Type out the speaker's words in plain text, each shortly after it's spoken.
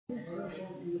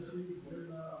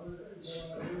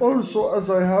Also, as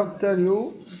I have tell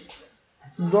you,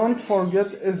 don't forget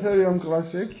Ethereum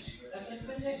Classic.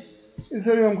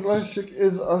 Ethereum Classic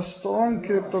is a strong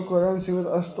cryptocurrency with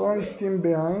a strong team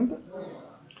behind.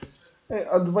 I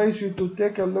advise you to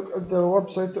take a look at their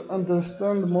website to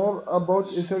understand more about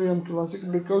Ethereum Classic,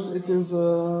 because it is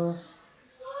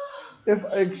if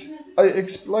I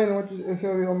explain what is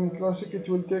Ethereum Classic, it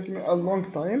will take me a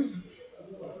long time.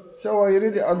 So I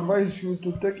really advise you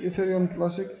to take Ethereum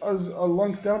Classic as a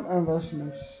long-term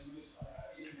investment.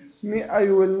 Me, I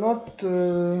will not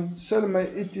sell my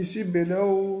ETC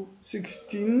below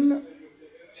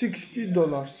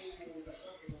 $1660.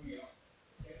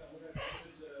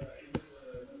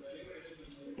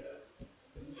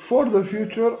 For the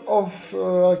future of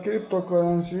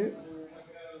cryptocurrency,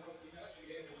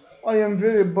 I am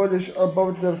very bullish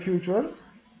about their future,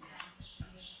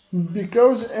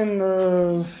 because in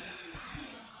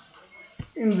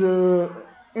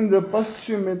the past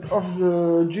summit of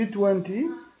the G20,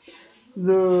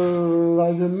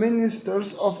 the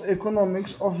ministers of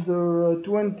economics of the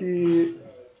 20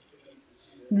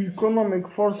 economic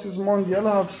forces mondial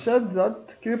have said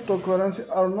that cryptocurrency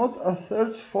are not a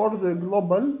threat for the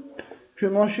global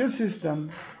financial system.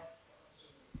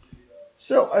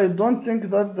 So I don't think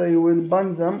that they will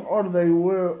ban them, or they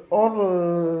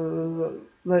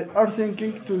are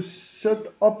thinking to set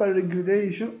up a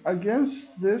regulation against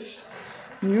this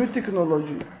new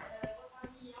technology.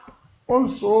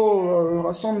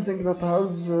 Also, something that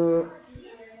has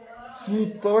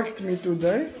attracted me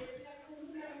today,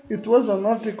 it was an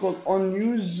article on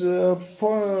use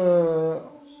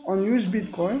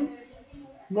Bitcoin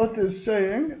that is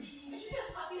saying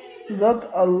that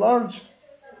a large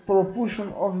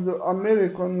proportion of the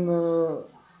American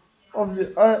of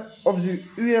the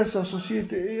US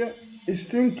society is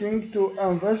thinking to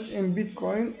invest in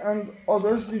Bitcoin and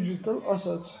other digital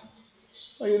assets.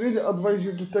 I really advise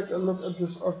you to take a look at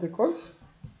these articles.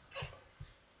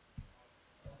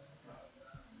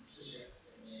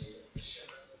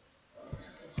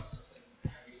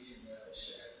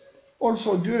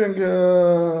 Also, during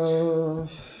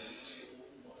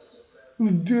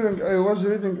I was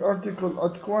reading article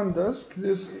at Coindesk.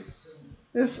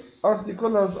 This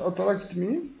article has attracted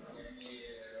me.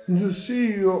 The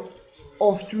CEO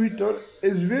of Twitter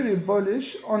is very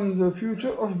bullish on the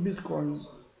future of Bitcoin,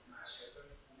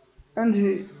 and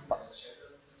he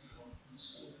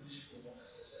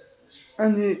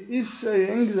is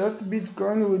saying that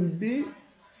Bitcoin will be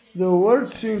the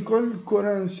world single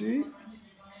currency,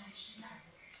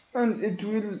 and it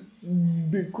will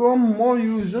become more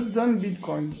used than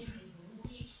Bitcoin.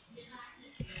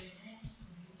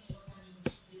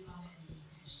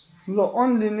 The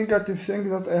only negative thing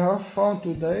that I have found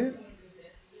today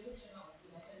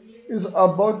is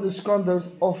about the scandals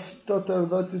of Tether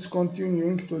that is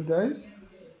continuing today.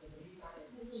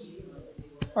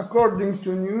 According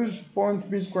to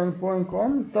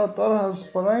news.bitcoin.com, Tether has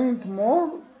printed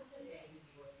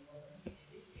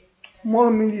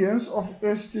more millions of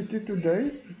STT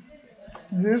today.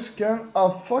 This can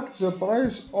affect the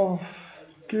price of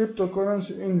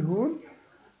cryptocurrency in whole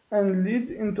and lead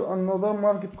into another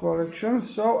market correction,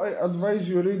 so I advise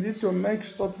you really to make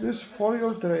stop loss for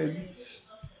your trades.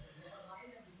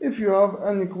 If you have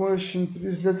any question,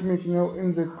 please let me know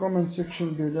in the comment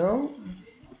section below.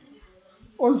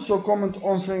 Also comment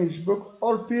on Facebook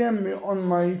or PM me on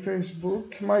my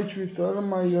Facebook, my Twitter,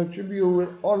 my YouTube. You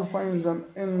will all find them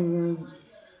in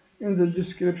the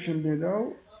description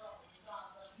below.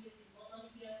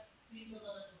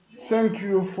 Thank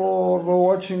you for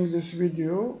watching this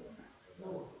video.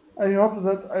 I hope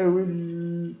that I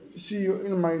will see you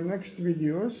in my next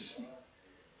videos.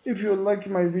 If you like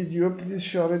my video, please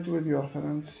share it with your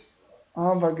friends.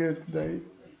 Have a great day.